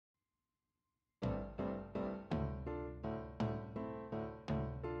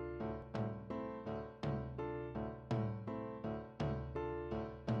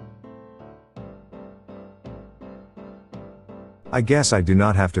I guess I do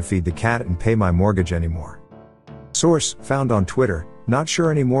not have to feed the cat and pay my mortgage anymore. Source, found on Twitter, not sure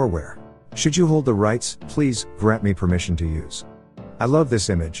anymore where. Should you hold the rights, please, grant me permission to use. I love this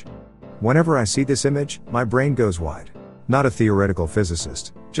image. Whenever I see this image, my brain goes wide. Not a theoretical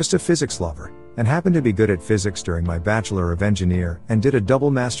physicist, just a physics lover, and happened to be good at physics during my Bachelor of Engineer and did a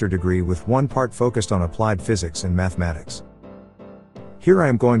double master degree with one part focused on applied physics and mathematics. Here I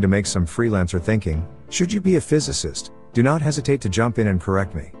am going to make some freelancer thinking. Should you be a physicist, do not hesitate to jump in and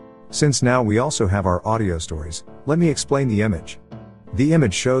correct me. Since now we also have our audio stories, let me explain the image. The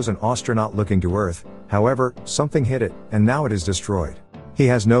image shows an astronaut looking to Earth, however, something hit it, and now it is destroyed. He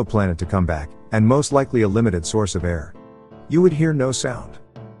has no planet to come back, and most likely a limited source of air. You would hear no sound.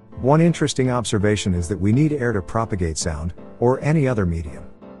 One interesting observation is that we need air to propagate sound, or any other medium.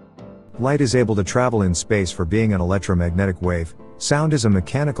 Light is able to travel in space for being an electromagnetic wave. Sound is a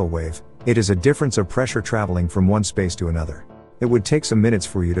mechanical wave. It is a difference of pressure traveling from one space to another. It would take some minutes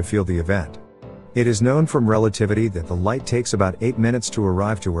for you to feel the event. It is known from relativity that the light takes about 8 minutes to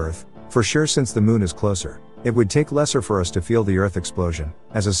arrive to Earth. For sure, since the moon is closer, it would take lesser for us to feel the Earth explosion,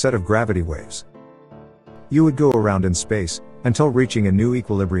 as a set of gravity waves. You would go around in space, until reaching a new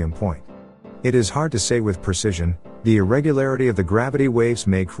equilibrium point. It is hard to say with precision. The irregularity of the gravity waves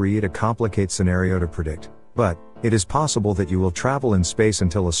may create a complicated scenario to predict, but it is possible that you will travel in space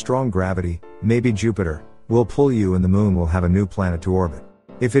until a strong gravity, maybe Jupiter, will pull you and the moon will have a new planet to orbit.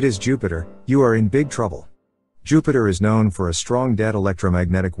 If it is Jupiter, you are in big trouble. Jupiter is known for a strong dead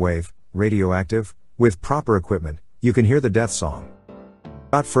electromagnetic wave, radioactive. With proper equipment, you can hear the death song.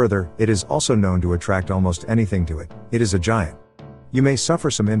 Further, it is also known to attract almost anything to it. It is a giant. You may suffer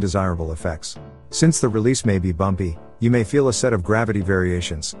some undesirable effects. Since the release may be bumpy, you may feel a set of gravity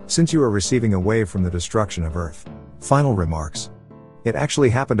variations, since you are receiving a wave from the destruction of Earth. Final remarks. It actually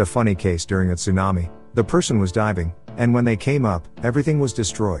happened a funny case during a tsunami. The person was diving, and when they came up, everything was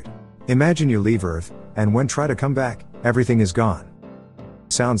destroyed. Imagine you leave Earth, and when try to come back, everything is gone.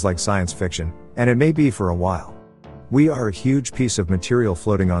 Sounds like science fiction, and it may be for a while. We are a huge piece of material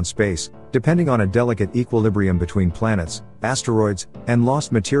floating on space, depending on a delicate equilibrium between planets, asteroids, and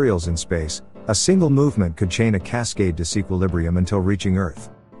lost materials in space. A single movement could chain a cascade disequilibrium until reaching Earth.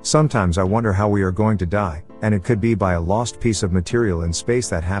 Sometimes I wonder how we are going to die, and it could be by a lost piece of material in space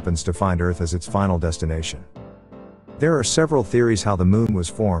that happens to find Earth as its final destination. There are several theories how the moon was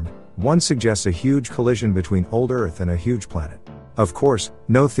formed. One suggests a huge collision between old Earth and a huge planet. Of course,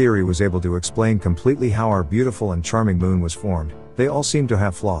 no theory was able to explain completely how our beautiful and charming moon was formed. They all seem to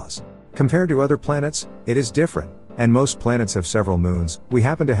have flaws. Compared to other planets, it is different, and most planets have several moons. We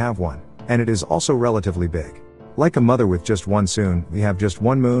happen to have one, and it is also relatively big. Like a mother with just one son, we have just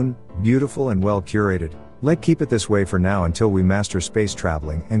one moon, beautiful and well curated. Let's keep it this way for now until we master space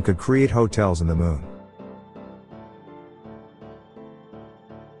traveling and could create hotels in the moon.